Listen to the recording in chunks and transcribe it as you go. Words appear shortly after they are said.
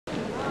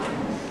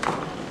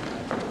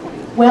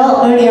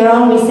Well, earlier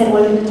on we said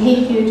we're going to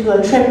take you to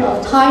a trip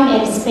of time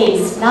and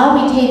space. Now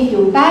we take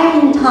you back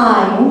in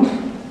time,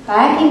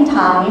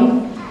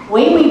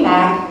 way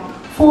back,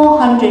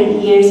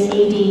 400 years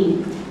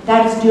AD.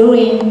 That is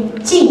during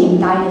Jin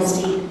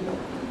Dynasty.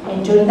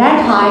 And during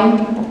that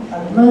time,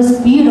 a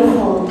most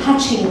beautiful,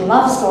 touching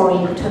love story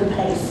took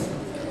place.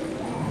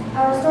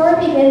 Our story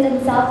begins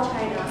in South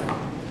China.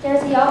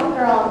 There's a young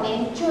girl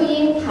named Zhu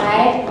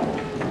Yingtai.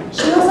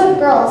 She was a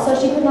girl, so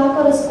she could not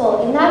go to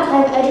school. In that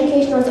time,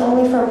 education was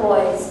only for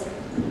boys.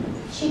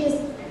 She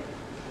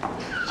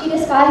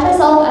disguised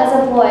herself as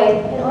a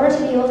boy in order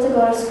to be able to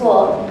go to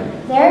school.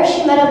 There,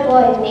 she met a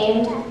boy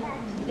named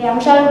Liang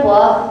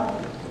Shanbo.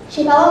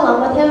 She fell in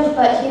love with him,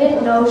 but he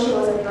didn't know she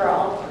was a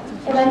girl.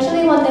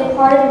 Eventually, when they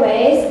parted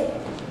ways,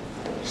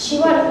 she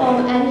went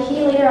home, and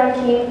he later on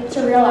came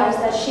to realize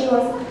that she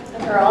was a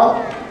girl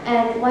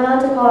and went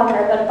on to call on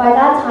her, but by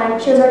that time,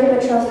 she was already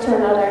betrothed to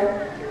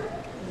another.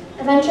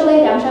 Eventually,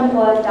 Liang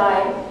Shanbo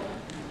died.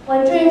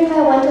 When Zhu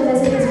Yingtai went to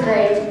visit his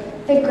grave,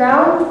 the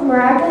ground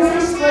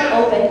miraculously split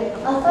open.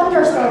 A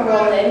thunderstorm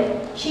rolled in.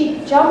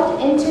 She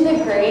jumped into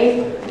the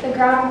grave, the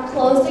ground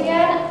closed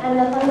again, and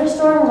the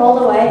thunderstorm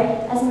rolled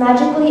away as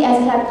magically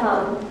as it had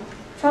come.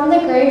 From the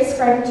grave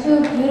sprang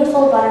two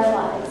beautiful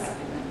butterflies.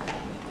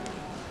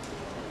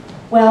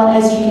 Well,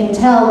 as you can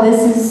tell,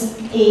 this is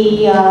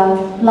a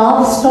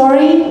love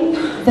story.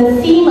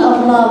 The theme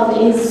of love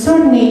is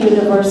certainly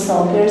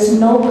universal. There's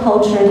no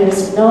culture,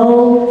 there's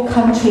no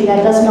country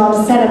that does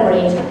not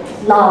celebrate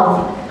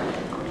love.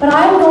 But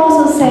I would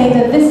also say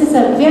that this is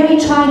a very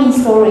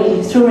Chinese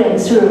story through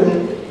and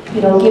through.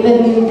 You know,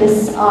 given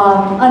this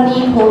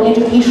unequal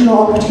educational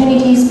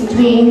opportunities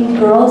between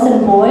girls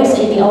and boys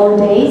in the old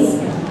days,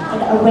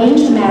 and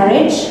arranged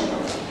marriage.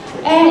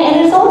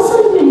 And it's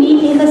also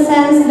unique in the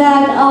sense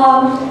that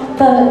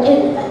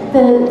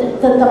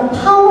the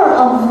power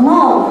of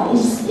love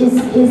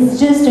is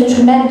just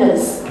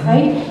tremendous,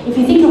 right? If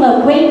you think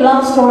of great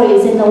love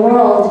stories in the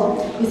world,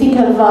 you think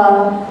of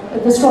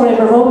the story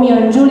of Romeo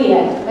and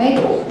Juliet, right?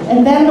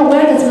 And then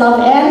where does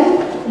love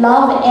end?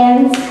 Love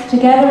ends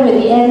together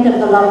with the end of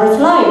the lover's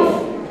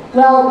life.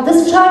 Well,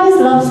 this Chinese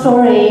love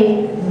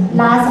story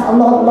lasts a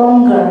lot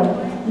longer.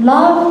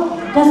 Love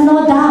does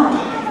not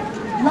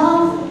die.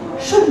 Love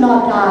should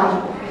not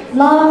die.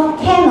 Love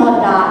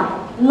cannot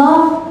die.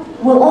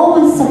 Love will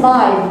always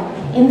survive.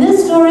 In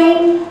this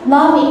story,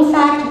 love in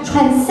fact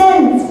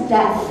transcends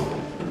death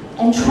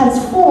and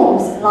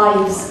transforms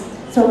lives.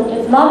 So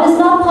if love is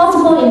not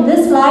possible in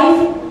this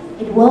life,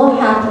 it will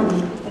happen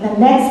in the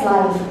next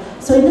life.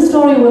 So in the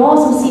story, we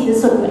also see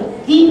this sort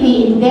of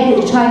deeply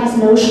embedded Chinese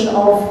notion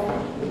of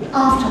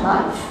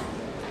afterlife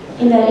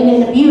in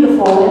a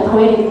beautiful and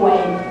poetic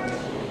way.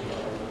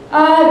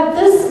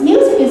 This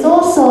music is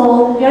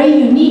also very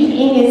unique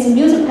in its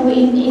musical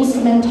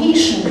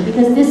instrumentation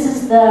because this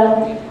is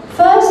the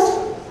first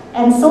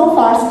and so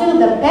far still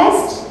the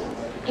best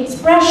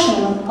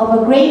expression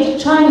of a great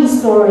Chinese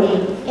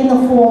story in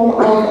the form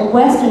of a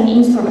Western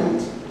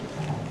instrument.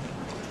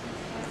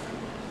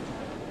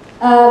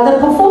 The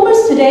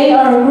performers today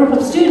are a group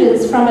of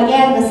students from,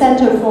 again, the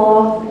Center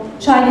for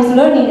Chinese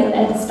Learning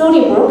at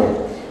Stony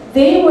Brook.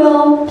 They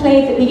will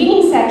play the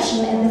beginning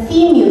section and the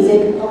theme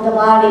music of the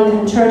violin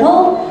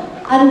concerto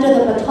under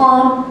the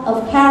baton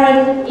of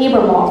Caren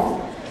Abramoff.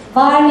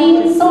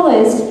 Violin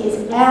soloist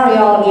is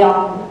Ariel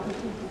Leong.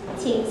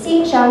 请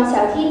欣赏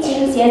小提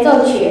琴协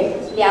奏曲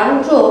《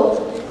梁祝》，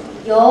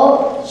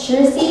由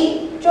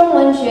10C 中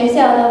文学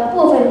校的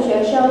部分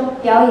学生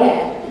表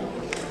演。